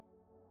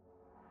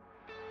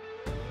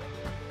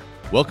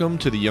Welcome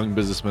to the Young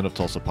Businessmen of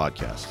Tulsa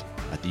podcast.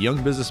 At the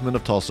Young Businessmen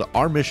of Tulsa,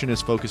 our mission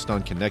is focused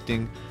on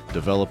connecting,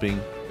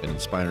 developing, and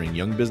inspiring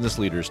young business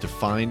leaders to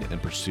find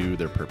and pursue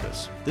their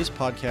purpose. This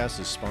podcast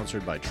is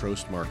sponsored by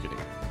Trost Marketing.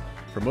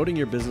 Promoting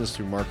your business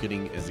through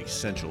marketing is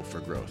essential for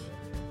growth.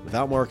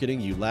 Without marketing,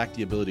 you lack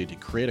the ability to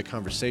create a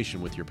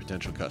conversation with your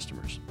potential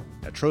customers.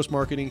 At Trost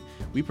Marketing,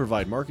 we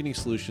provide marketing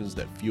solutions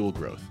that fuel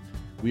growth.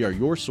 We are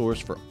your source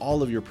for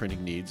all of your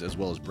printing needs, as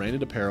well as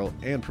branded apparel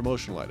and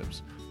promotional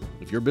items.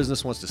 If your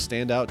business wants to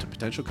stand out to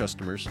potential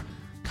customers,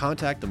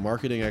 contact the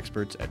marketing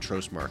experts at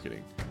Trost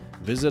Marketing.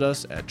 Visit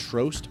us at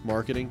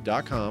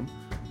trostmarketing.com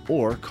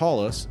or call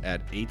us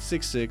at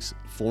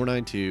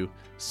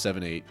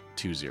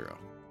 866-492-7820.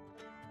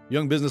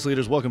 Young business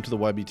leaders, welcome to the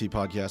YBT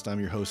podcast. I'm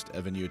your host,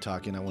 Evan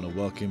Utaki, and I want to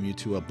welcome you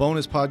to a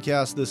bonus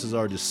podcast. This is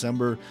our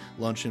December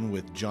luncheon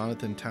with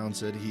Jonathan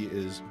Townsend. He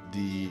is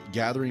the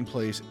Gathering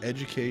Place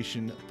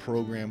Education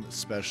Program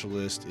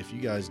Specialist. If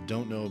you guys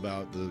don't know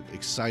about the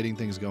exciting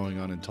things going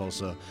on in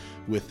Tulsa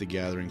with the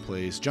Gathering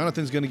Place,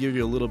 Jonathan's going to give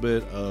you a little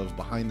bit of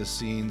behind the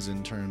scenes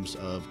in terms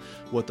of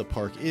what the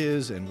park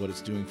is and what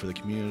it's doing for the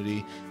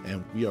community.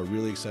 And we are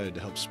really excited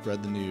to help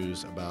spread the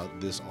news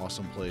about this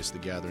awesome place, the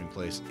Gathering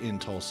Place in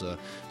Tulsa.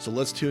 So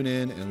let's tune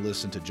in and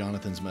listen to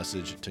Jonathan's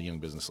message to young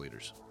business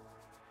leaders.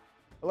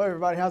 Hello,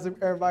 everybody. How's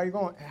everybody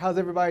going? How's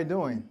everybody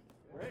doing?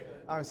 Great.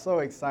 I'm so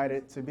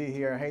excited to be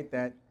here. I hate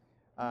that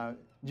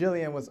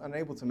Jillian was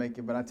unable to make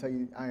it, but I tell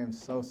you, I am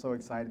so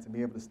excited to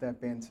be able to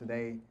step in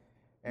today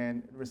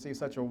and receive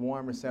such a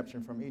warm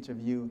reception from each of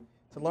you.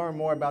 To learn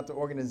more about the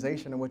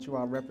organization and what you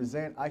all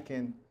represent, I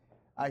can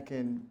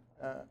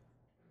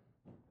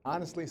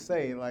honestly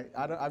say, like,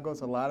 I go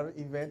to a lot of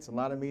events, a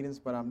lot of meetings,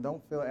 but I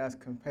don't feel as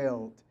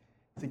compelled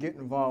to get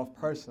involved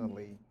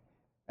personally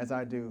as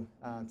I do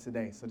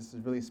today. So this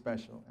is really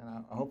special,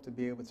 and I hope to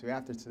be able to,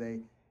 after today,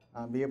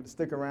 be able to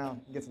stick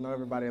around, get to know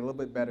everybody a little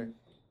bit better,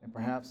 and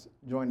perhaps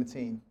join the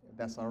team, if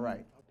that's all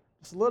right.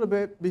 Just a little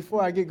bit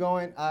before I get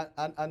going,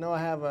 I know I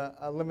have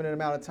a limited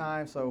amount of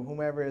time, so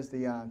whomever is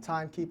the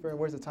timekeeper,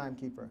 where's the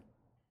timekeeper?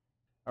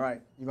 All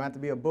right, you're going to have to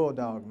be a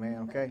bulldog,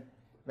 man, okay?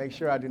 Make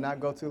sure I do not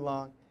go too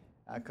long,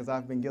 because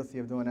I've been guilty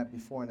of doing that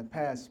before in the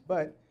past.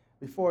 But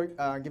before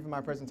giving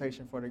my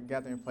presentation for the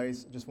Gathering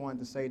Place, just wanted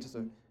to say just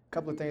a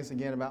couple of things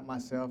again about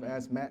myself.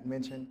 As Matt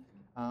mentioned,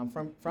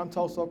 from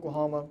Tulsa,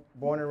 Oklahoma,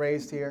 born and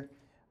raised here.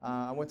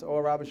 I went to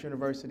Oral Roberts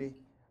University.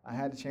 I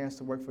had the chance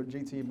to work for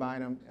G.T.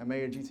 Bynum,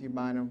 Mayor G.T.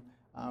 Bynum,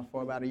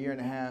 for about a year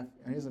and a half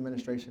in his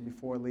administration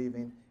before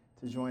leaving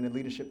to join the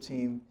leadership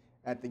team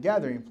at the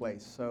Gathering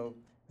Place. So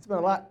it's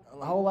been a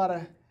whole lot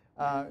of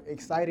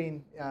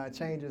exciting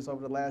changes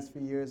over the last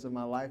few years of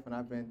my life, and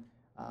I've been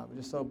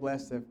just so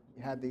blessed to have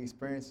had the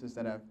experiences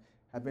that have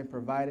been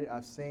provided.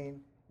 I've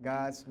seen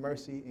God's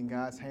mercy and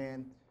God's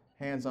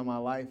hands on my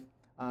life.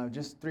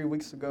 Just 3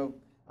 weeks ago,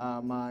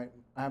 I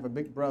have a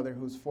big brother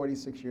who's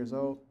 46 years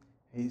old.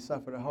 He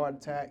suffered a heart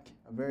attack,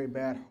 a very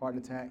bad heart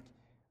attack.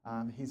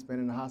 He's been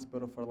in the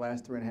hospital for the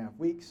last 3.5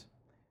 weeks.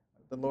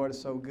 The Lord is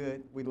so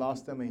good. We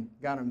lost him and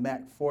got him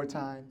back 4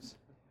 times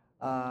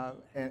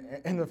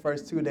in the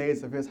first 2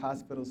 days of his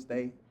hospital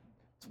stay,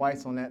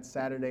 twice on that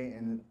Saturday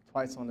and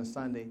twice on the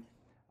Sunday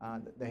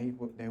that he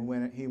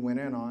went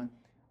in on.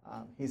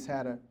 He's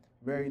had a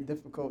very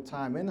difficult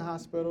time in the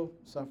hospital,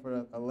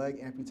 suffered a leg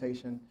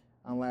amputation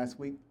last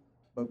week.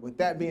 But with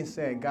that being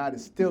said, God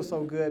is still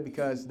so good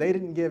because they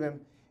didn't give him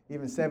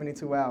even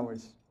 72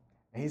 hours.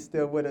 And he's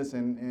still with us,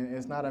 and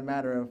it's not a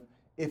matter of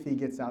if he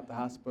gets out the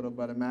hospital,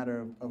 but a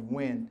matter of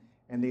when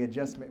and the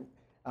adjustment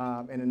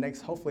in the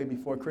next, hopefully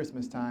before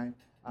Christmas time,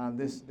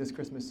 this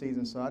Christmas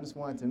season. So I just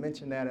wanted to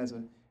mention that as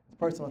a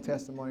personal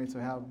testimony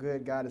to how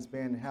good God has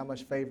been and how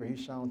much favor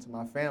he's shown to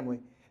my family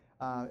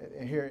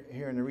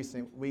here in the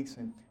recent weeks.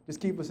 And just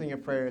keep us in your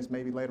prayers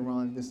maybe later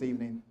on this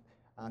evening,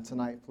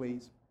 tonight,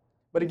 please.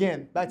 But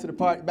again, back to the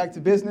part, back to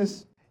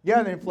business.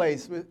 Gathering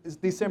Place, it's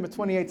December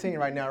 2018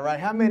 right now, right?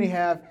 How many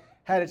have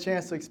had a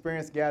chance to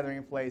experience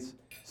Gathering Place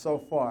so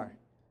far?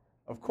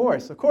 Of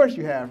course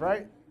you have,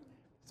 right?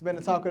 It's been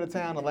the talk of the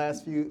town the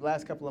last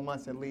couple of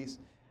months at least.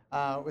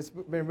 It's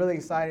been really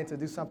exciting to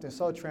do something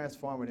so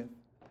transformative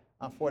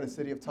for the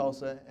city of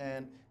Tulsa,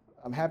 and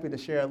I'm happy to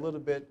share a little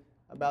bit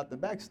about the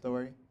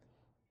backstory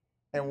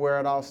and where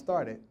it all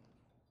started.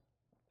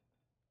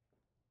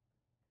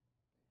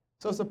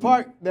 So it's a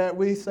park that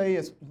we say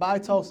is by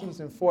Tulsans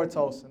and for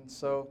Tulsans.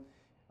 So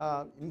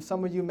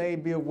some of you may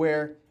be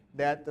aware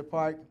that the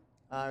park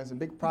is a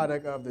big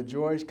product of the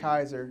George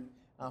Kaiser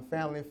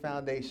Family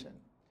Foundation.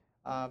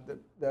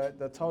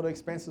 The total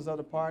expenses of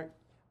the park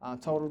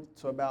totaled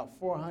to about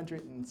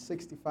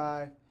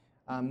 $465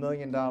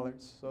 million.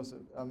 So it's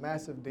a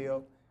massive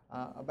deal.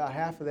 About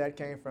half of that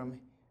came from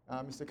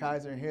Mr.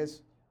 Kaiser and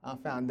his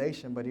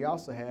foundation, but he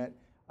also had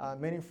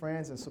many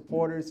friends and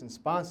supporters and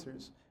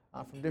sponsors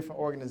from different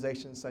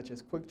organizations such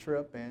as Quick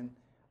Trip and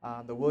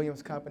the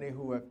Williams Company,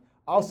 who have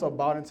also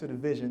bought into the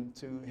vision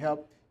to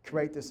help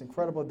create this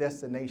incredible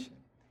destination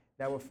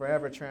that will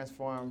forever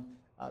transform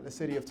the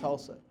city of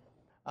Tulsa.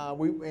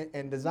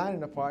 In designing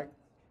the park,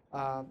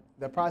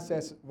 The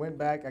process went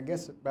back, I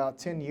guess, about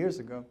 10 years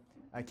ago.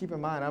 Keep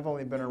in mind, I've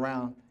only been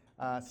around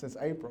since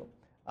April.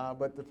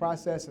 But the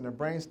process and the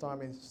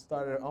brainstorming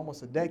started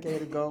almost a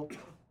decade ago.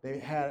 They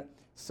had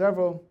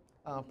several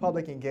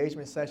public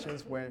engagement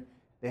sessions where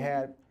they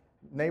had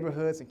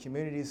neighborhoods and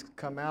communities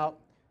come out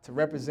to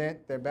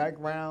represent their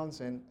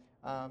backgrounds and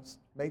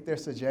make their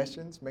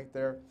suggestions, make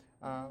their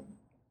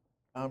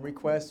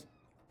requests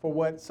for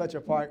what such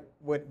a park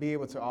would be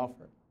able to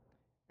offer.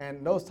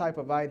 And those type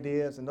of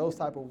ideas and those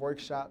type of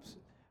workshops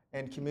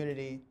and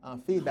community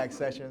feedback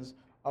sessions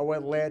are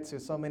what led to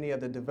so many of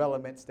the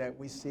developments that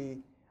we see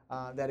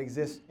that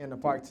exist in the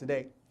park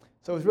today.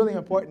 So it's really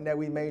important that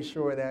we made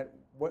sure that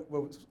what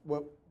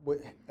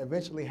would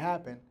eventually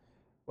happen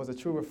was a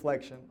true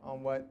reflection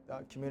on what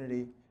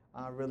community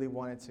really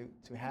wanted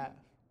to have.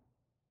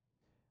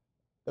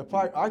 The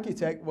park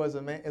architect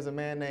is a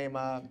man named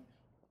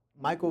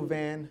Michael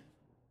Van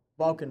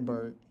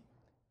Valkenburg,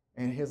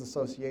 and his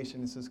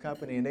association is his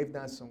company, and they've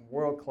done some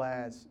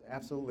world-class,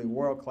 absolutely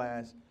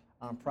world-class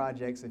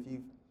projects. If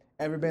you've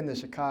ever been to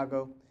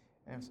Chicago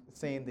and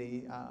seen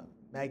the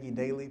Maggie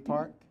Daley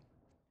Park,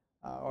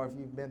 or if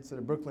you've been to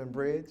the Brooklyn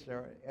Bridge,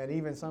 and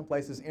even some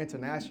places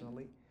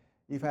internationally,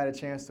 you've had a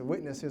chance to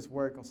witness his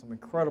work on some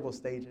incredible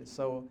stages.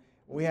 So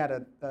we had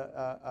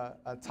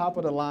a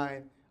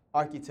top-of-the-line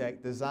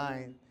architect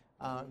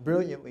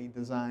brilliantly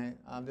design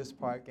this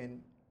park,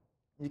 and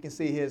you can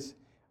see his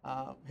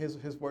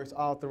works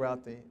all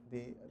throughout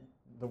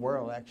the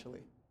world, actually.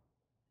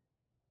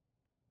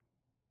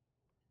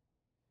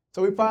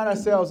 So we pride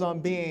ourselves on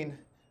being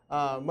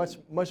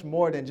much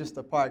more than just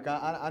a park.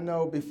 I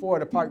know before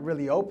the park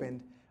really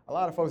opened, a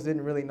lot of folks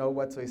didn't really know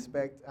what to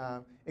expect,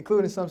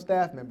 including some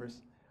staff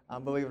members,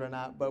 believe it or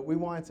not. But we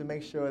wanted to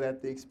make sure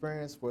that the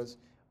experience was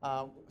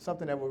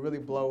something that would really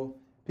blow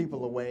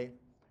people away.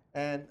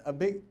 And a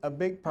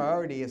big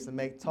priority is to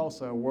make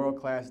Tulsa a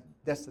world-class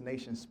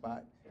destination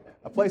spot,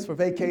 a place for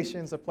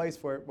vacations, a place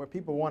where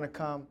people want to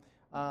come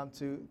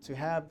to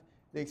have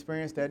the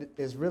experience that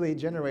is really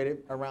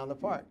generated around the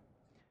park.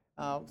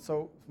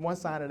 So one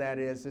side of that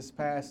is this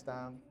past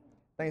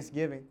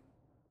Thanksgiving,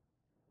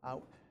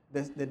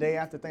 the day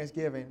after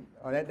Thanksgiving,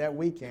 or that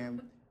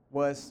weekend,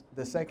 was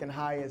the second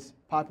highest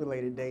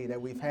populated day that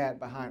we've had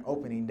behind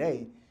opening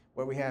day,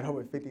 where we had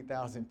over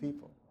 50,000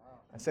 people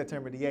on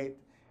September the 8th.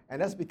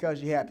 And that's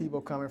because you had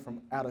people coming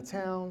from out of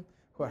town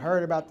who had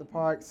heard about the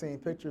park, seen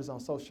pictures on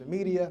social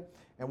media,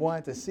 and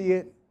wanted to see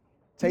it,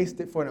 taste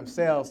it for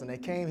themselves. And they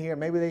came here,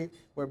 maybe they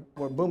were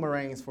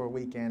boomerangs for a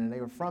weekend, and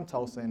they were from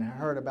Tulsa and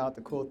heard about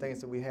the cool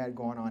things that we had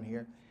going on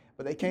here.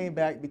 But they came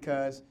back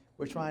because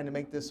we're trying to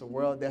make this a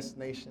world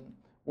destination,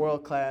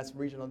 world-class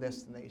regional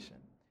destination.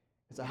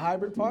 It's a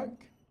hybrid park,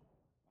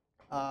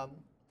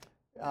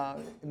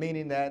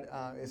 meaning that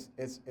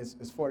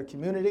it's for the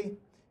community.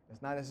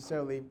 It's not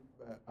necessarily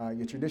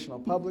your traditional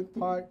public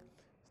park.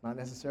 It's not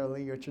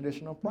necessarily your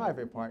traditional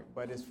private park,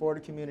 but it's for the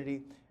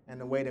community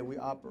and the way that we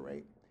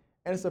operate.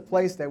 And it's a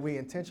place that we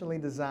intentionally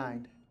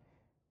designed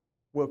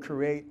will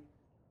create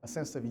a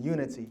sense of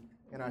unity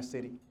in our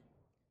city.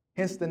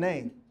 Hence the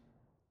name,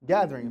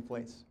 Gathering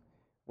Place,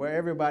 where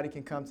everybody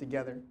can come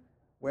together,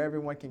 where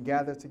everyone can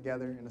gather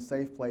together in a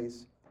safe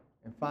place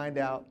and find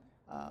out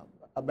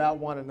about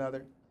one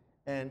another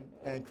and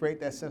create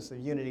that sense of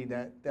unity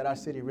that our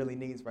city really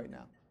needs right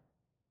now.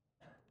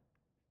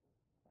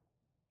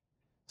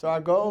 So our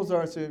goals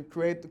are to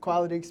create the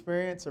quality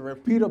experience, a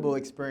repeatable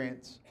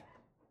experience.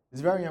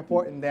 It's very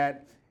important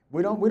that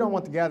we don't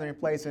want the Gathering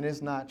Place, and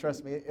it's not,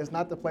 trust me, it's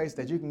not the place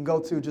that you can go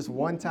to just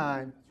one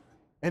time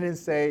and then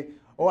say,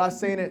 oh, I've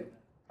seen it,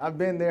 I've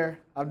been there,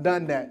 I've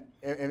done that.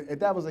 If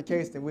that was the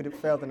case, then we'd have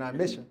failed in our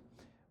mission.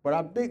 But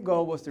our big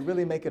goal was to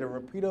really make it a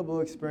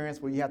repeatable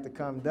experience where you have to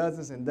come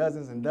dozens and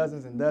dozens and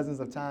dozens and dozens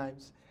of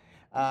times.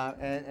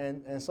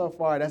 And so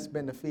far, that's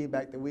been the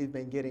feedback that we've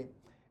been getting.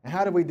 And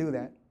how do we do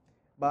that?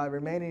 By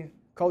remaining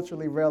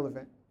culturally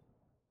relevant,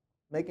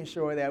 making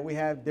sure that we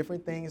have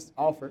different things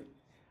offered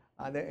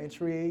that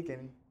intrigue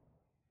and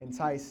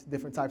entice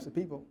different types of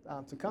people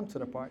to come to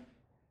the park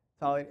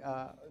time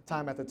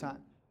after time.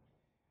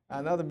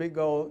 Another big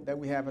goal that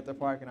we have at the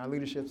park and our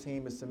leadership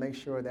team is to make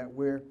sure that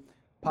we're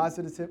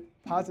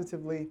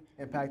positively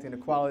impacting the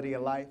quality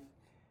of life.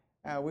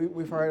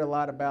 We've heard a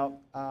lot about,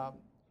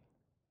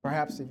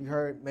 perhaps if you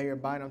heard Mayor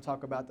Bynum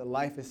talk about the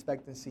life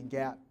expectancy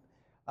gap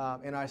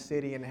in our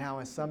city and how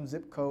in some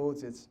zip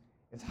codes it's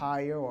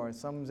higher, or in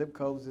some zip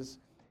codes it's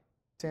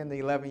 10 to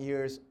 11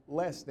 years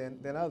less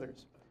than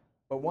others.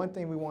 But one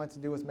thing we wanted to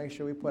do was make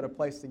sure we put a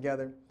place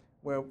together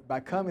where by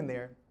coming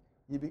there,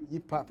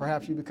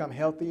 perhaps you become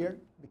healthier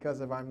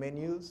because of our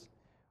menus,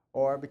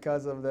 or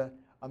because of the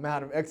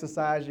amount of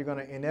exercise you're going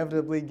to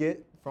inevitably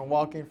get from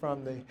walking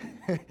from the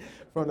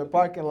from the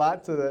parking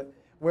lot to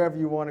wherever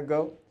you want to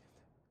go.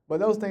 But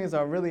those things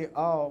are really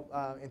all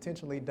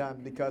intentionally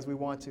done because we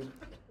want to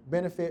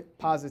benefit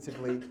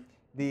positively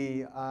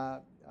the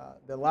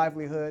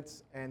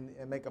livelihoods and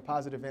make a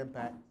positive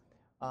impact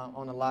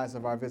on the lives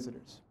of our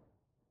visitors.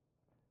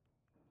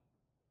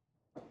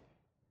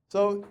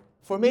 So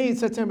For me,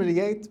 September the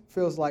 8th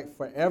feels like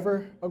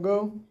forever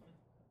ago.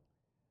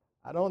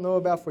 I don't know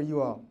about for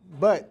you all,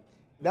 but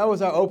that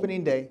was our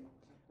opening day.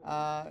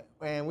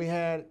 And we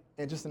had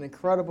just an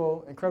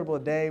incredible, incredible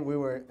day. We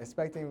were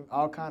expecting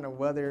all kind of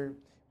weather,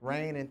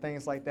 rain and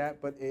things like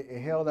that, but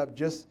it held up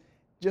just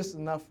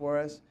enough for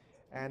us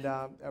and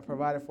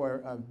provided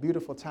for a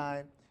beautiful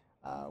time.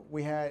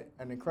 We had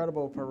an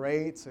incredible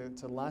parade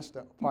to launch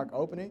the park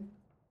opening.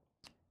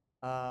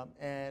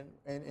 And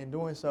in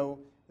doing so,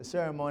 the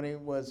ceremony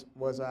was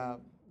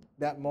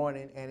that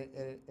morning, and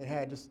it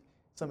had just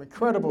some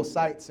incredible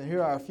sights, and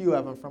here are a few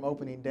of them from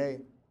opening day.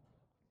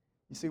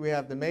 You see we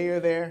have the mayor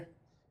there.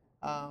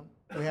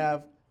 We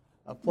have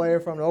a player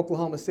from the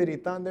Oklahoma City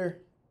Thunder,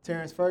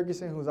 Terrence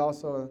Ferguson, who's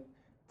also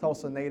a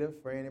Tulsa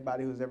native for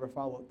anybody who's ever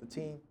followed the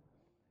team.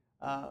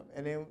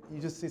 And then you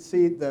just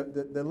see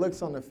the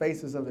looks on the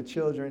faces of the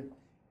children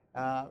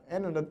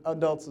and the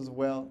adults as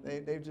well.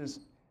 They've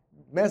just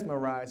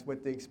mesmerized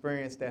with the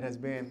experience that has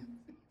been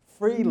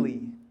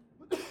freely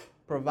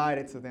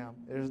provided to them.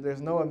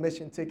 There's no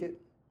admission ticket.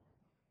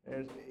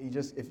 If you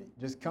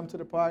just come to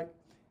the park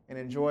and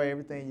enjoy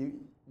everything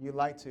you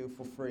like to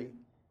for free.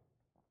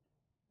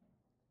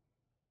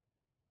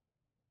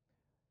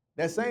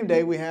 That same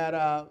day we had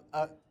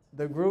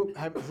the group.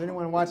 Has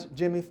anyone watched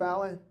Jimmy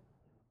Fallon?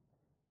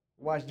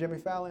 Watch Jimmy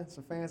Fallon?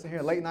 Some fans in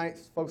here. Late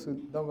nights, folks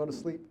who don't go to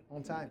sleep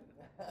on time.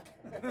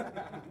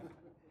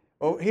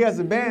 Well, he has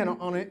a band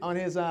on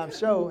his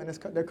show, and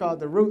they're called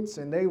The Roots,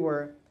 and they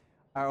were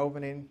our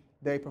opening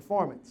day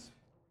performance.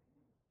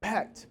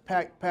 Packed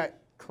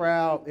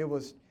crowd. It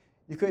was,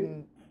 you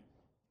couldn't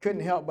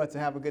help but to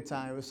have a good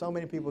time. There was so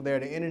many people there.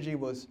 The energy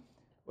was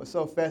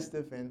so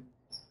festive and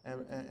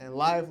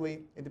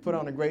lively. They put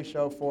on a great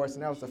show for us,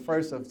 and that was the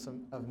first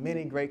of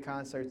many great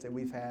concerts that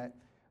we've had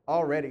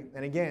already.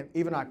 And again,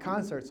 even our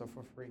concerts are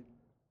for free.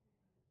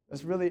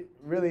 That's really,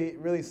 really,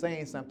 really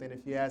saying something,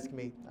 if you ask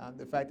me.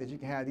 The fact that you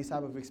can have these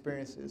type of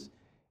experiences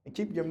and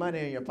keep your money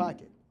in your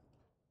pocket.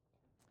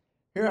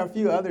 Here are a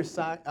few other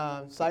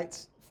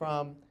sites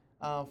from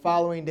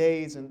following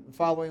days and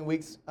following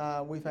weeks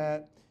we've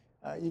had.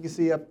 You can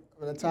see up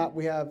on the top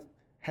we have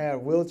had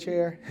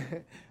wheelchair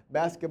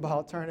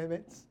basketball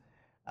tournaments.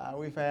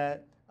 We've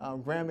had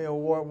Grammy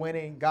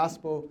Award-winning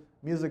gospel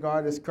music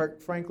artist Kirk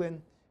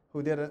Franklin,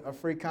 who did a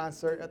free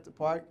concert at the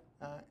park.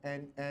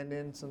 And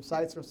then some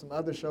sites from some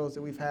other shows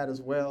that we've had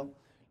as well.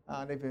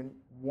 They've been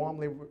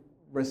warmly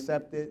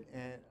received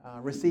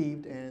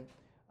and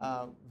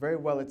very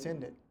well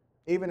attended.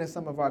 Even in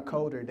some of our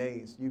colder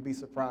days, you'd be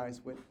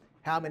surprised with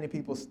how many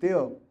people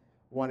still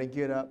want to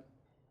get up,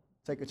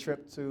 take a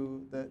trip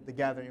to the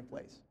gathering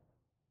place.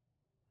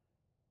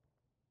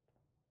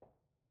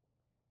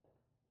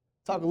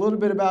 Talk a little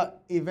bit about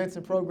events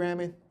and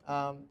programming.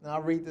 And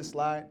I'll read this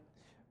slide.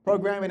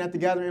 Programming at the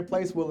gathering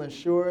place will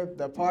ensure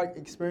the park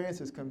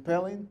experience is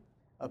compelling,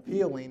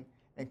 appealing,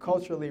 and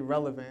culturally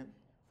relevant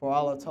for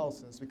all of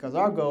Tulsans, because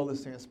our goal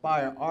is to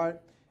inspire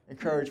art,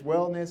 encourage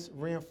wellness,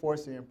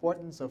 reinforce the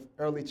importance of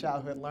early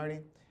childhood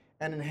learning,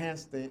 and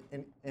enhance the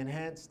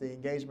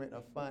engagement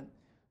of fun.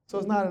 So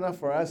it's not enough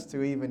for us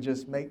to even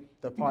just make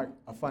the park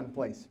a fun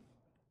place.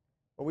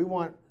 But we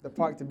want the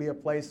park to be a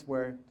place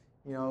where,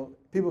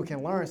 people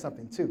can learn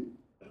something too.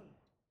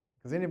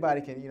 Because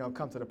anybody can,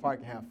 come to the park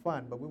and have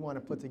fun, but we want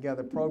to put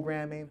together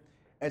programming,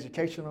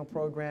 educational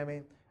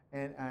programming,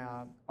 and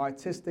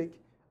artistic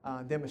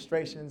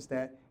demonstrations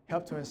that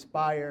help to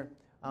inspire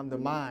the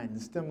mind,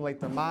 and stimulate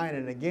the mind.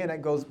 And again,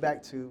 that goes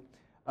back to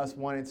us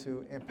wanting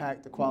to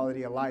impact the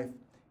quality of life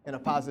in a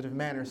positive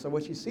manner. So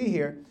what you see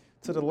here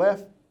to the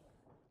left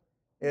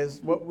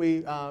is what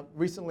we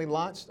recently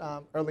launched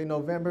early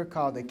November,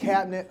 called the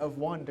Cabinet of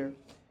Wonder.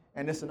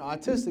 And it's an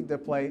artistic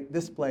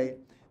display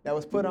that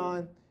was put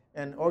on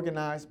and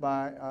organized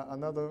by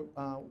another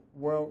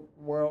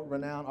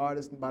world-renowned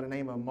artist by the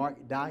name of Mark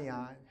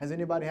Dion. Has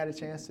anybody had a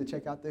chance to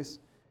check out this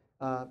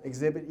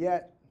exhibit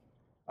yet?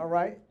 All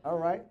right.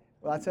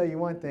 Well, I'll tell you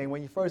one thing.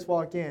 When you first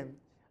walk in,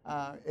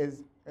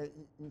 is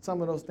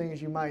some of those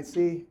things you might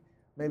see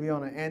maybe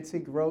on an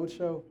antique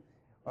roadshow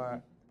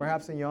or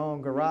perhaps in your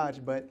own garage,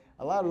 but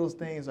a lot of those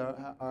things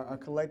are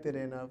collected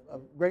in of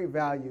great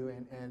value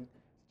and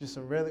just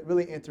some really,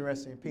 really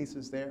interesting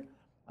pieces there.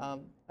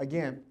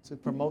 Again, to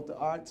promote the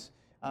arts,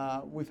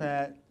 we've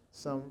had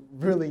some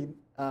really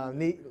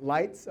neat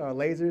lights or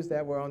lasers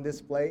that were on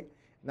display.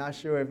 Not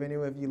sure if any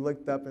of you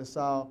looked up and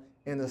saw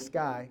in the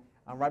sky,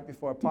 right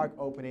before park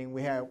opening,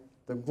 we had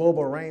the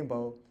global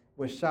rainbow,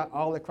 was shot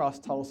all across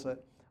Tulsa.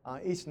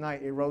 Each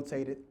night it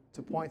rotated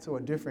to point to a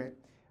different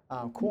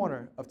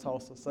corner of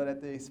Tulsa so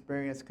that the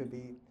experience could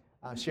be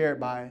shared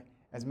by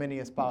as many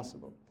as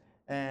possible.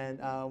 And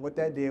what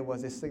that did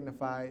was it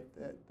signified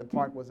that the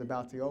park was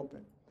about to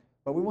open.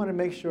 But we want to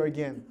make sure,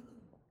 again,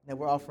 that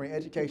we're offering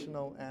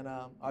educational and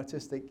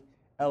artistic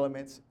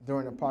elements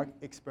during the park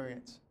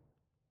experience.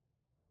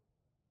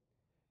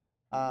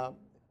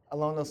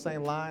 Along those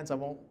same lines, I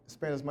won't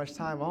spend as much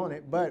time on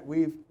it, but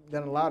we've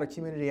done a lot of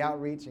community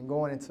outreach and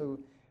going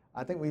into,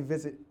 I think we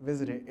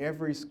visited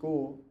every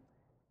school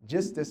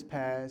just this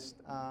past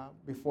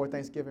before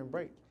Thanksgiving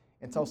break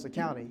in Tulsa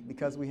County,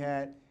 because we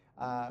had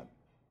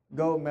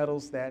gold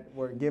medals that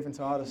were given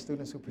to all the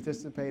students who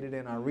participated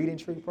in our Reading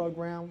Tree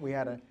program. We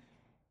had a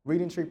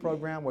Reading Tree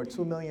program where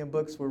 2 million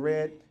books were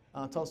read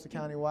Tulsa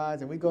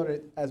County-wide, and we go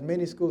to as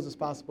many schools as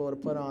possible to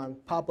put on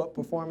pop-up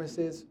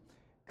performances,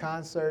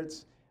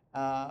 concerts,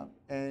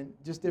 and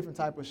just different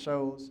type of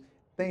shows,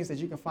 things that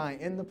you can find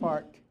in the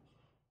park,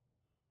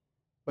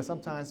 but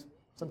sometimes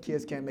some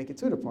kids can't make it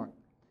to the park.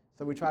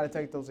 So we try to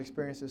take those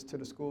experiences to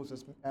the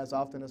schools as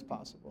often as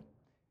possible.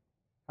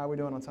 How are we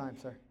doing on time,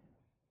 sir?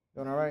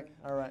 Doing all right?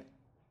 All right.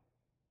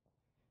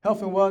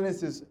 Health and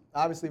wellness is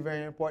obviously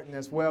very important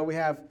as well. We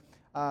have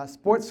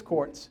sports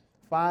courts,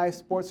 5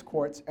 sports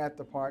courts at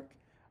the park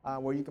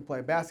where you can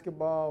play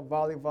basketball,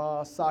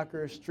 volleyball,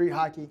 soccer, street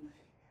hockey,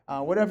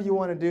 whatever you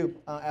want to do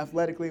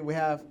athletically. We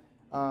have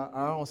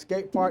our own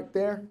skate park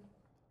there.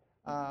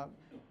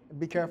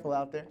 Be careful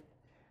out there.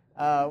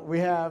 We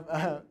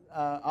have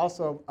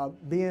also a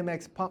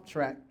BMX pump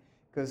track,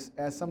 because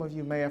as some of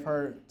you may have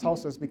heard,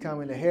 Tulsa is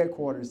becoming the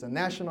headquarters, the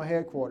national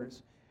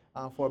headquarters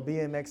for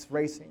BMX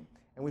racing.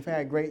 And we've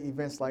had great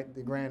events like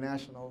the Grand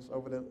Nationals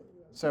over the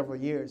several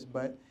years,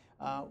 but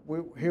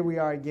here we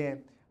are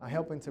again,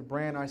 helping to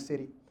brand our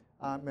city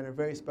in a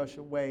very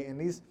special way. And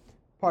these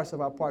parts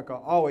of our park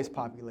are always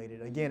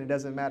populated. Again, it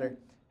doesn't matter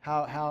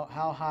how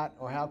hot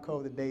or how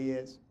cold the day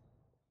is.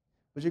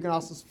 But you can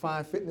also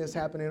find fitness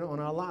happening on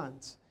our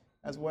lawns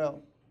as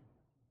well.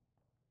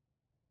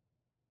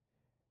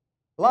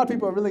 A lot of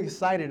people are really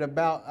excited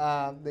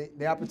about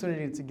the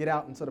opportunity to get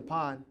out into the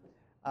pond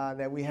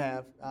that we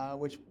have,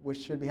 which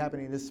should be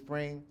happening this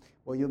spring,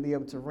 where you'll be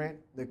able to rent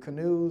the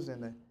canoes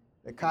and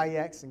the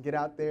kayaks and get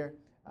out there,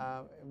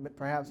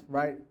 perhaps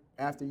right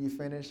after you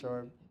finish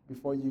or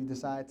before you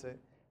decide to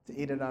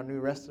eat at our new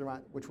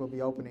restaurant, which will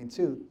be opening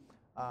too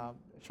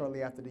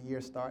shortly after the year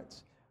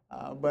starts.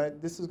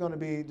 But this is going to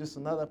be just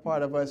another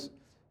part of us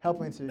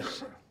helping to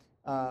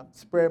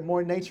spread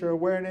more nature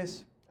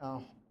awareness,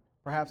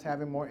 perhaps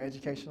having more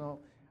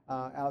educational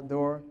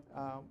outdoor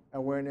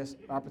awareness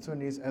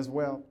opportunities as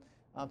well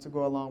to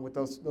go along with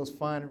those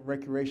fun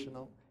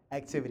recreational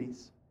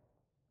activities.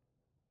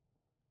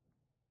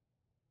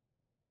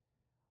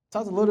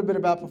 Talked a little bit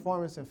about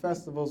performance and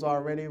festivals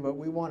already, but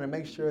we want to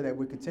make sure that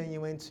we're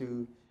continuing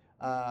to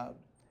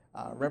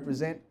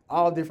represent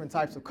all different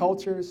types of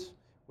cultures.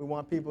 We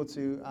want people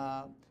to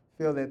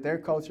feel that their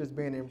culture is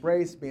being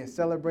embraced, being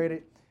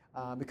celebrated,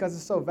 because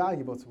it's so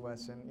valuable to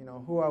us. And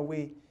who are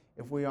we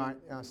if we aren't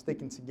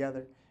sticking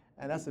together?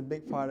 And that's a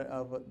big part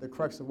of the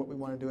crux of what we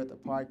want to do at the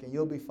park. And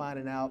you'll be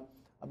finding out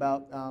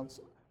about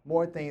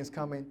more things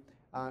coming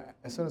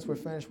as soon as we're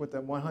finished with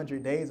the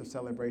 100 days of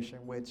celebration,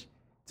 which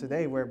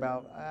today we're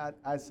about,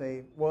 I'd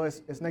say, well,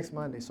 it's next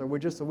Monday. So we're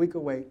just a week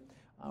away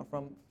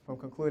from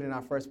concluding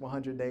our first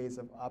 100 days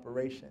of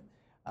operation.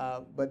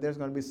 But there's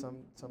going to be some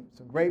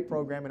great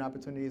programming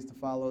opportunities to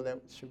follow that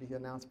should be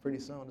announced pretty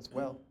soon as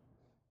well.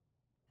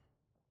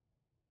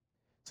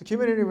 So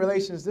community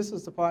relations, this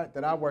is the part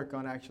that I work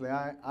on actually.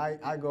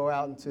 I go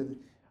out into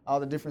all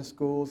the different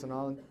schools and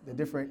all the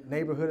different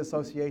neighborhood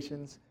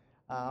associations.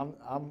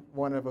 I'm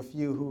one of a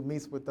few who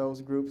meets with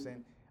those groups,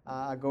 and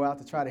I go out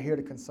to try to hear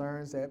the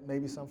concerns that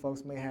maybe some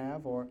folks may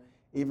have, or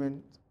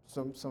even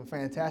some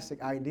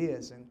fantastic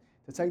ideas, and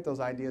to take those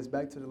ideas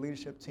back to the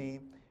leadership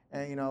team.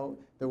 And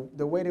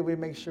the way that we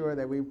make sure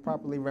that we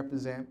properly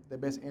represent the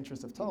best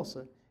interests of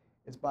Tulsa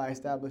is by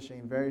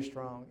establishing very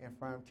strong and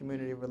firm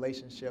community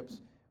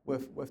relationships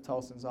with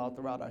Tulsans all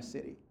throughout our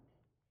city.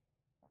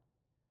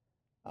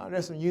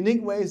 There's some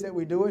unique ways that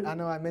we do it. I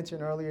know I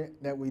mentioned earlier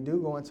that we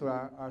do go into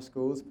our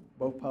schools,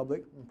 both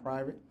public and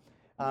private.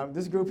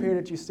 This group here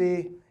that you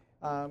see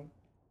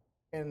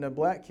in the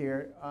black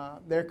here,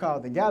 they're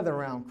called the Gather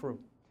Round Crew.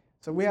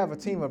 So we have a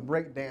team of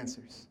break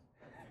dancers.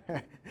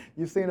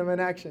 You've seen them in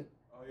action?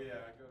 Oh yeah,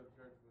 I go to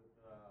church with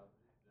the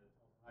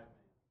Tulsa Hype Man.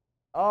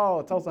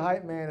 Oh, Tulsa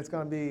Hype Man is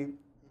going to be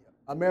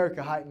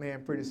America Hype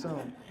Man pretty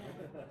soon,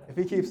 if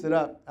he keeps it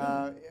up.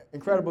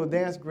 Incredible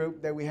dance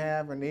group that we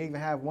have, and they even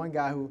have one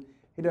guy who,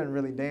 he doesn't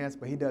really dance,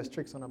 but he does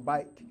tricks on a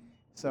bike.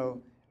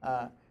 So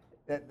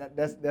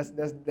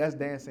that's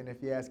dancing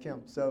if you ask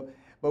him. So,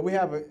 but we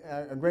have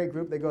a great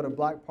group. They go to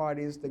block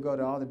parties, they go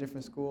to all the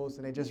different schools,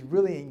 and they just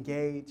really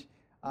engage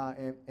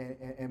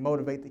and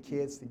motivate the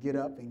kids to get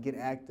up and get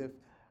active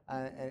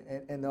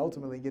and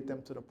ultimately get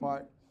them to the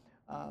park.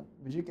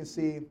 But you can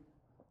see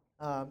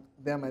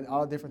them at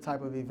all different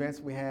type of events.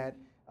 We had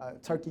a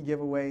turkey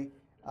giveaway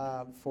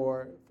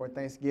for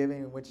Thanksgiving,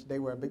 in which they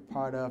were a big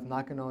part of,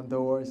 knocking on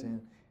doors,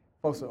 and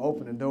folks would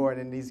open the door, and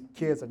then these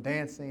kids are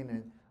dancing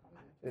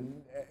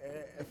and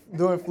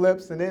doing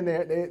flips, and then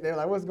they're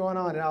like, what's going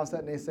on? And all of a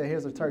sudden they say,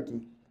 here's a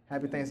turkey,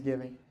 happy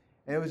Thanksgiving.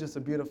 And it was just a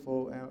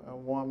beautiful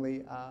and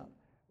warmly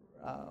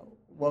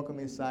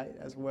welcoming sight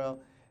as well.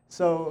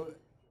 So,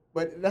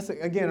 but that's,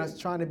 again, us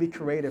trying to be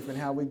creative in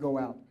how we go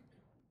out,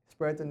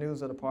 spread the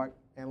news of the park,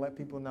 and let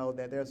people know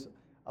that there's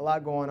a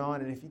lot going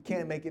on, and if you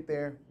can't make it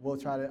there, we'll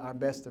try our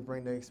best to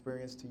bring the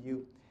experience to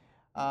you.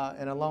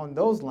 And along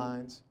those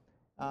lines,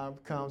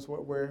 becomes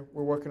what we're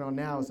working on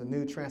now is a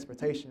new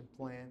transportation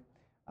plan.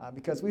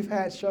 Because we've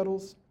had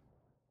shuttles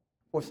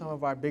for some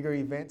of our bigger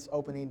events,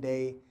 opening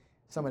day,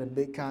 some of the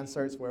big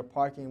concerts where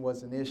parking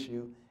was an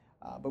issue.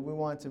 But we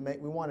want to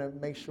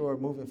make sure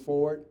moving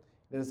forward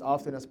that as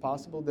often as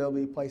possible there'll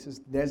be places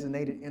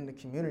designated in the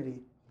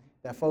community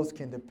that folks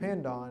can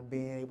depend on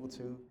being able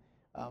to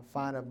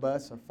find a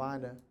bus or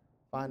find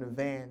a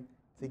van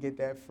to get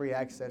that free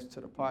access to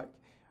the park.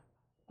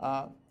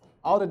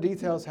 All the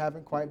details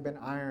haven't quite been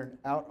ironed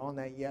out on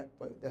that yet,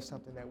 but that's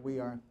something that we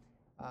are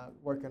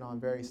working on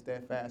very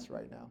steadfast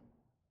right now.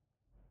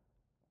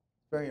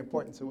 Very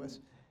important to us.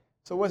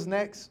 So what's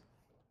next?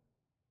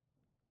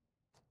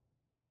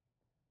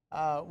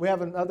 We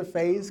have another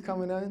phase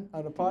coming in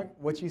on the park.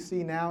 What you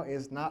see now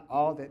is not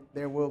all that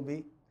there will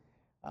be.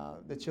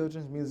 The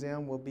Children's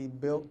Museum will be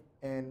built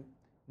and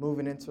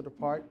moving into the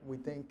park. We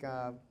think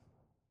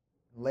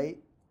late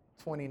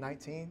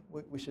 2019,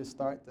 we should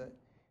start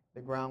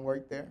the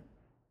groundwork there.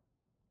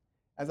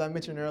 As I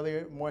mentioned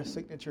earlier, more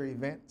signature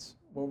events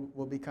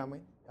will be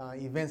coming.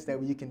 Events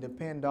that you can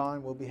depend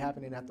on will be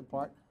happening at the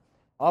park.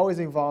 Always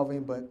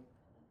evolving, but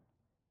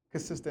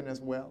consistent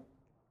as well.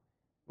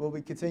 We'll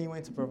be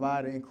continuing to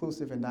provide an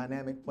inclusive and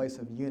dynamic place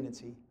of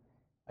unity.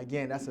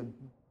 Again, that's a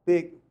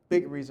big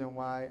reason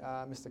why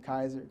Mr.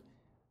 Kaiser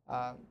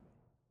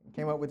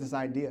came up with this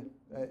idea.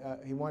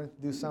 He wanted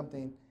to do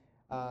something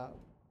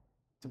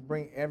to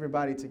bring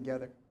everybody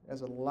together.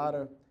 There's a lot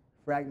of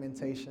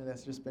fragmentation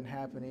that's just been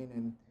happening,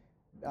 and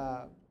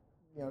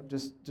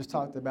just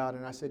talked about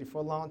in our city for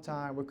a long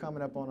time. We're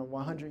coming up on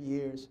 100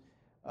 years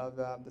of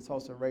the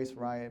Tulsa Race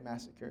Riot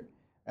Massacre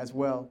as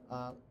well,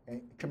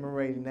 and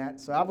commemorating that.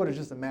 So I would have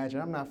just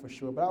imagined, I'm not for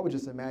sure, but I would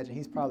just imagine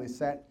he's probably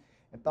sat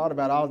and thought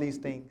about all these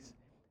things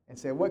and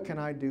said, what can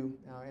I do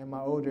in my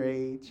older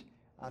age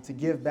to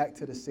give back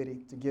to the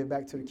city, to give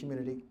back to the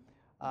community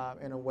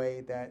in a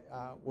way that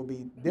will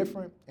be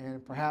different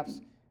and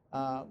perhaps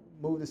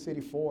move the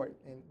city forward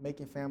and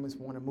making families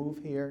want to move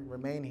here,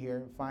 remain here,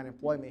 and find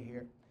employment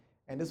here.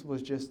 And this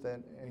was just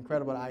an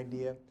incredible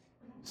idea.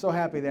 So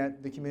happy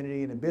that the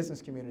community and the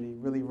business community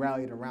really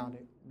rallied around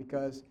it,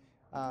 because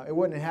it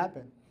wouldn't have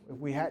happened if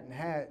we hadn't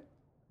had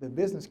the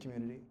business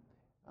community,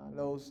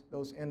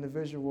 those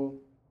individual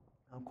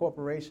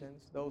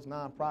corporations, those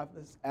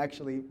nonprofits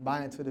actually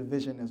buy into the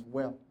vision as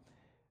well.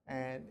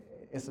 And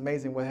it's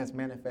amazing what has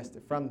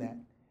manifested from that.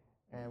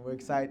 And we're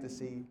excited to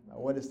see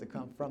what is to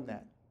come from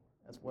that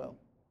as well.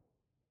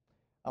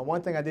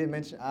 One thing I did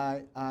mention,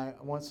 I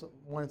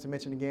wanted to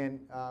mention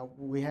again,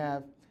 we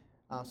have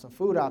some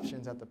food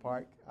options at the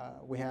park.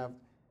 We have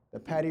the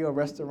patio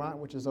restaurant,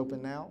 which is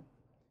open now,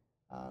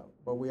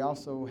 but we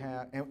also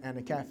have, and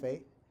a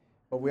cafe,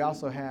 but we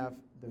also have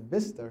the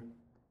Vista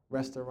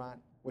restaurant,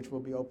 which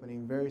will be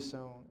opening very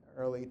soon,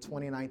 early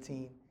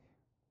 2019.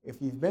 If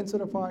you've been to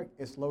the park,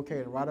 it's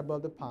located right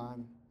above the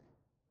pond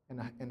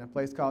in a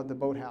place called the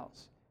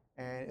Boathouse.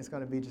 And it's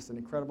going to be just an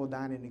incredible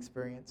dining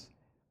experience.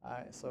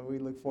 So we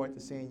look forward to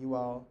seeing you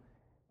all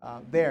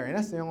there. And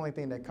that's the only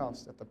thing that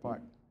costs at the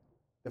park,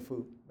 the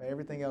food. But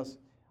everything else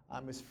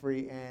is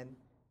free. And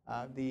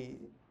the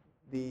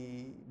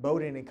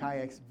boating and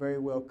kayaks very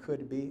well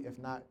could be, if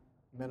not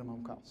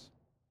minimum cost.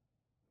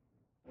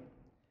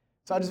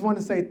 So I just want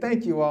to say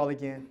thank you all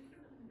again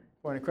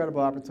for an incredible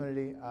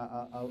opportunity.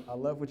 I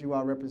love what you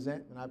all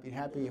represent, and I'd be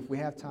happy if we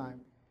have time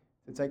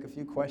to take a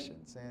few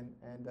questions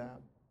and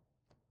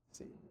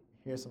see,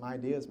 hear some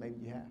ideas maybe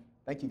you have.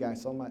 Thank you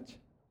guys so much.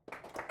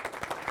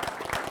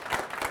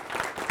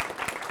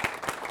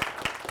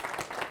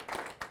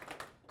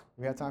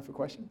 We have time for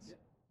questions? Yeah.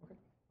 Okay.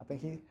 I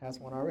think he has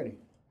one already.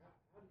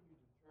 How do you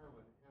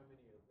determine how many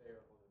are there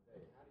on a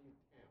day? How do you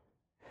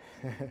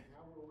count?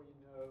 How will we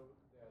know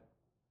that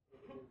it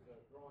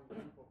is drawing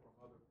people from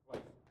other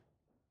places?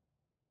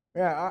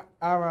 Yeah,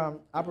 our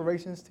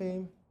operations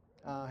team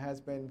has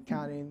been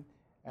counting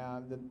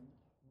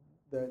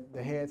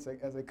the heads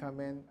as they come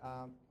in.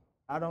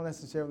 I don't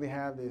necessarily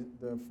have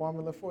the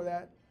formula for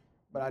that,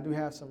 but I do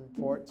have some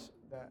reports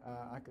that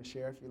I could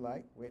share if you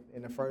like.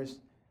 In the first,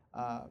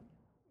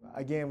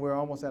 again, we're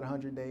almost at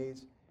 100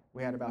 days.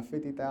 We had about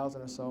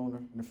 50,000 or so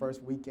in the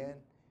first weekend.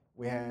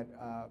 We had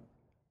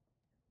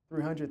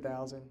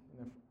 300,000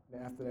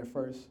 after that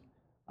first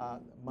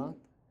month.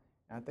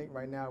 And I think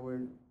right now we're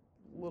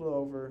a little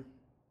over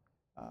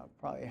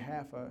probably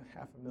half a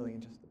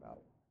million, just about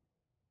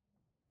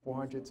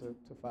 400 to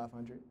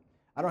 500.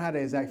 I don't have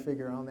the exact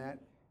figure on that,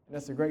 and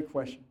that's a great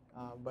question.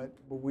 But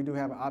we do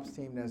have an ops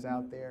team that's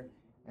out there,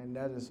 and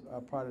that is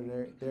part of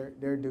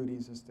their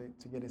duties is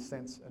to get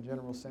a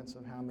general sense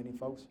of how many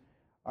folks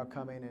are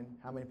coming and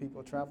how many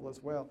people travel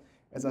as well.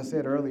 As I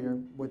said earlier,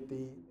 with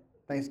the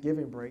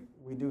Thanksgiving break,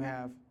 we did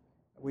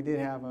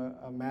have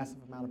a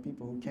massive amount of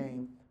people who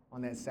came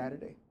on that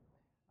Saturday.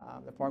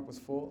 The park was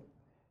full,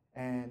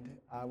 and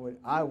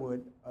I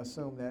would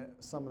assume that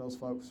some of those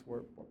folks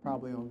were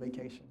probably on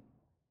vacation.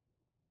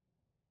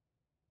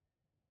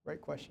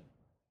 Great question.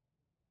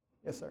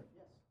 Yes, sir.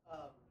 Yes.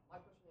 My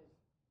question is,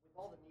 with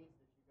all the needs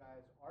that you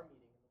guys are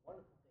meeting and the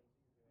wonderful things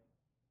that you're doing,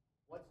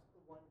 what's the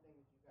one thing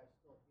that you guys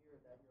still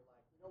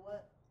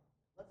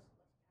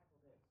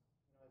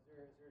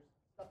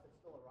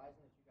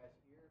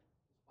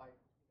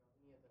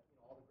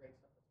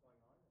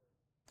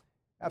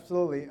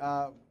Absolutely.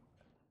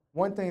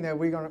 One thing that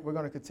we're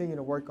gonna continue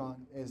to work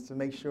on is to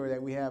make sure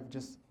that we have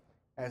just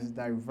as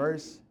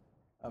diverse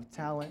of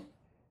talent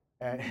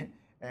and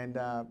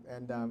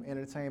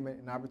entertainment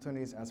and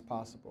opportunities as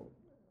possible,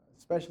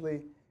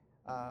 especially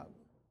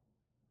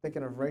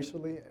thinking of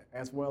racially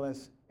as well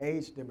as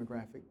age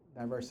demographic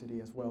diversity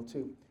as well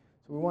too.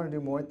 So we want to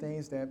do more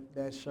things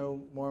that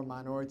show more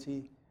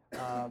minority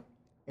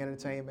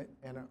entertainment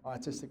and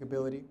artistic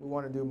ability. We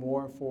want to do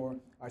more for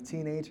our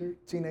teenagers.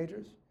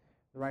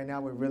 Right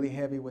now we're really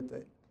heavy with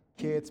the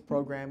kids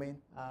programming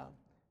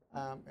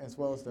as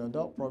well as the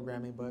adult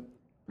programming, but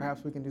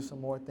perhaps we can do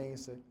some more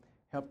things to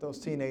help those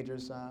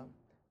teenagers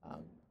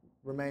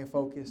remain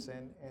focused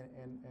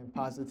and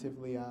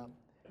positively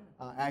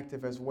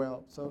active as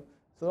well. So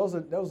those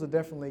are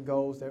definitely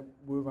goals that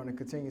we're going to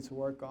continue to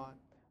work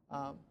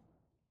on.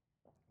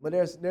 But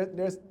there's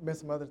been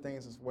some other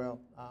things as well.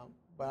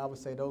 But I would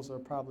say those are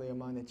probably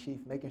among the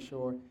chief, making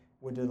sure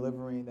we're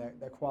delivering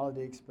that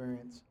quality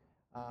experience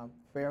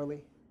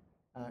fairly,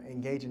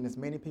 engaging as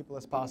many people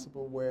as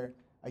possible where,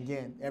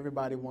 again,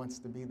 everybody wants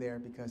to be there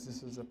because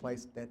this is a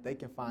place that they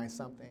can find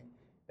something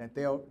that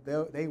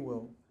they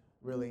will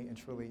really and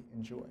truly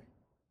enjoy.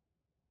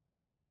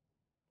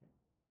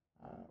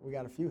 We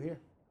got a few here.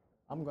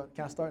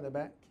 Can I start in the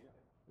back?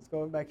 Let's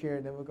go back here,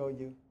 and then we'll go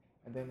you,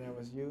 and then there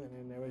was you, and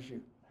then there was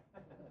you.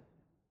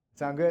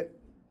 Sound good?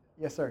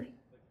 Yes, sir.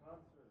 The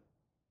concert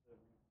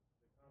series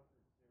that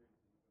you've been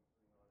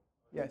putting on,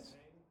 Yes.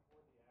 paying for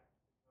the acts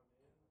to come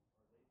in?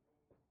 Are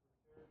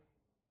they doing it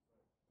for charity, like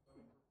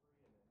coming for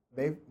free? And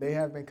then They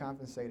have been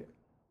compensated.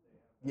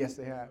 Yes,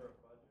 they have. is there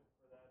a budget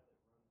for that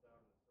runs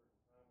out at a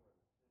certain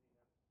time where the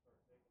city has to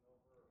start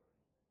taking over?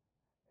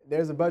 Or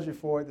There's a budget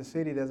for it. The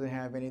city doesn't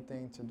have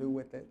anything to do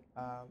with it,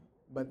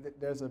 but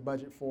there's a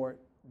budget for it,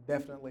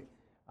 definitely.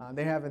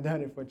 They haven't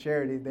done it for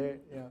charity. They're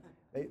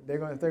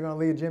going to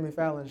leave Jimmy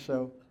Fallon's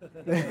show.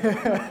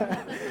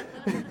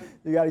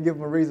 You got to give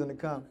them a reason to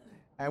come,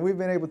 and we've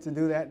been able to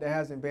do that. There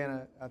hasn't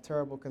been a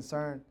terrible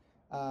concern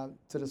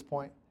to this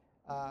point,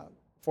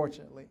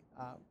 fortunately.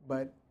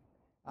 But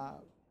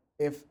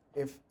if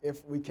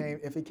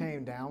it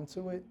came down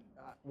to it,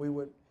 we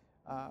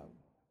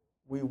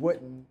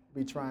wouldn't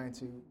be trying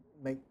to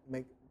make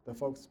the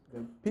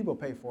people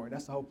pay for it.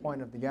 That's the whole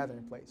point of the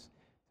gathering place,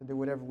 to do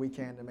whatever we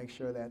can to make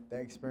sure that the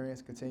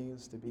experience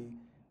continues to be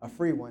a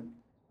free one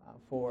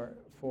for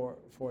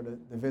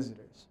the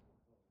visitors.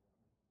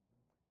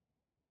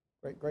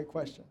 Great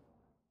question.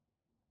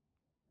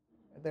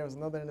 There was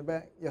another in the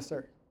back. Yes,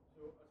 sir.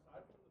 so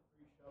aside from the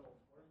free shuttles,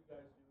 what are you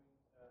guys doing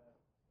to maybe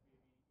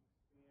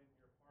expand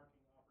your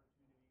parking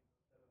opportunities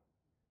instead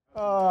of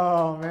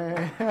Oh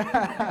man.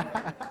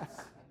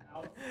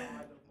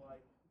 outside of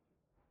like,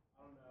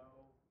 I don't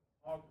know,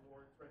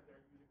 Hogwarts right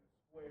there, Utica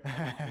Square,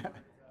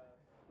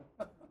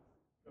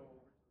 go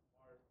over to the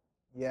park?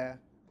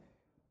 Yeah.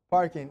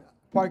 Parking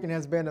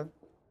has been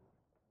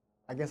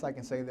I guess I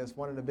can say this,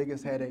 one of the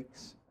biggest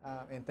headaches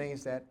and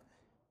things that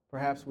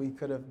perhaps we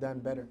could have done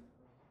better,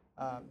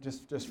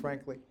 just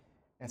frankly,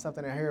 and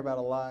something I hear about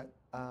a lot.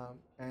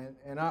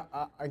 And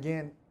I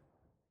again,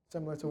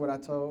 similar to what I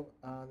told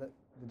the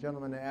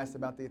gentleman that asked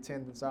about the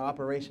attendance, our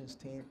operations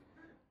team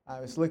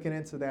is looking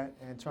into that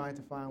and trying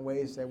to find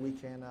ways that we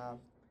can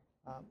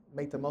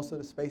make the most of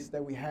the space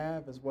that we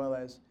have, as well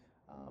as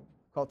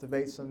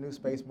cultivate some new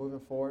space moving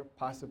forward,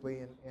 possibly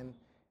in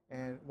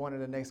one of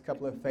the next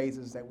couple of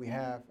phases that we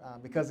have.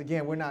 Because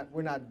again, we're not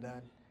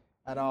done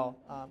at all,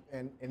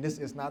 and this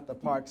is not the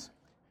park's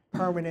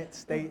permanent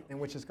state in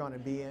which it's going to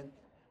be in,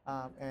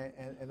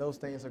 and those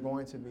things are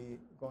going to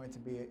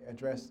be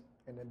addressed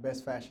in the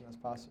best fashion as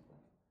possible.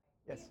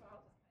 Yes.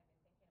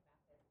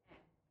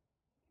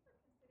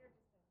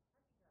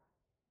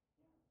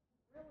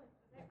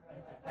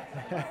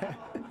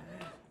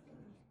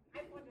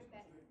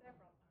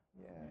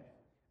 Yeah,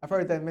 I've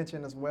heard that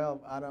mentioned as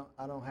well. I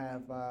don't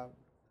have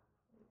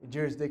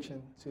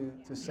jurisdiction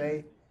to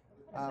say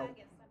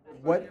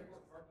what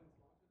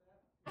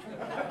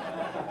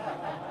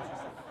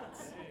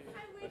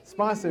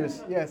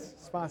sponsors. Yes,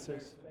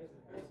 sponsors.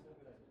 I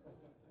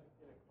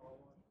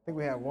think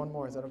we have one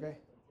more. Is that okay?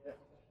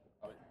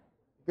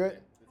 Good.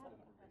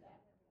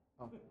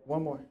 Oh,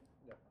 one more.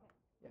 Yes.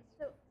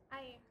 So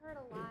I heard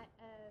a lot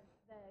of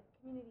the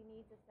community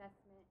needs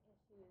assessment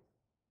issues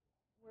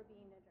were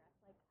being addressed,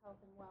 like health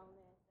and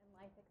wellness and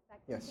life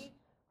expectancy.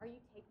 Are you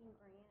taking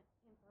grant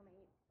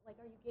information? Like,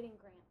 are you getting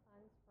grant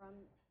funds from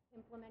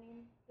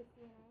implementing the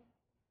CNA?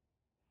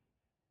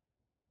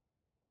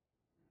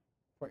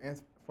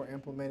 For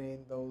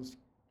implementing those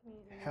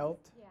Community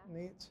health Yeah.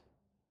 needs.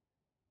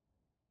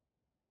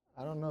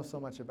 I don't know so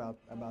much about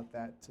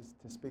that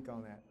to speak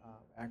on that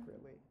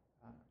accurately,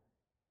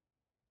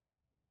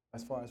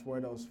 as far as where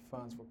those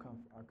funds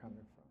are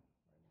coming from.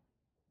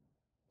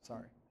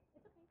 Sorry. It's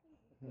okay.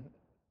 Thank you.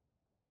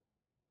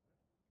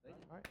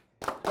 All right.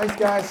 Thanks,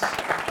 guys.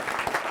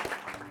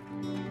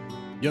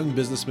 Young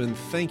businessmen,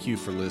 thank you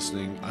for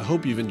listening. I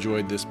hope you've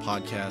enjoyed this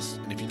podcast.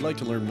 And if you'd like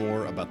to learn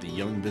more about the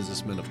Young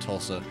Businessmen of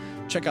Tulsa,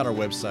 check out our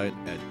website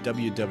at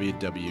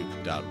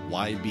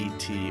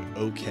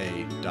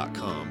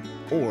www.ybtok.com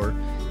or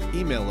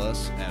email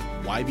us at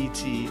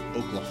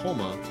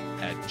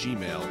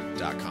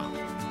ybtoklahoma@gmail.com.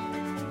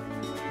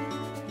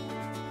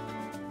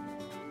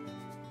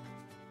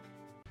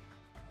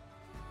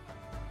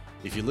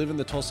 If you live in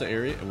the Tulsa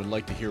area and would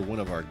like to hear one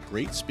of our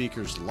great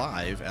speakers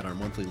live at our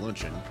monthly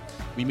luncheon,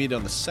 we meet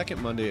on the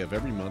second Monday of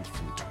every month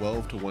from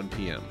 12 to 1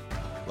 p.m.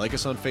 Like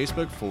us on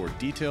Facebook for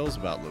details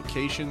about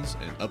locations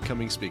and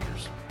upcoming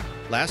speakers.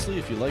 Lastly,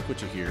 if you like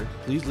what you hear,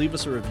 please leave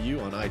us a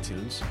review on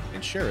iTunes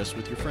and share us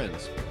with your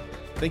friends.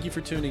 Thank you for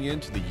tuning in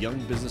to the Young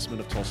Businessmen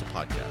of Tulsa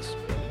podcast,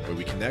 where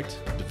we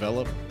connect,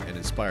 develop, and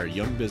inspire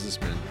young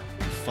businessmen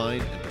to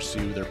find and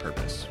pursue their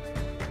purpose.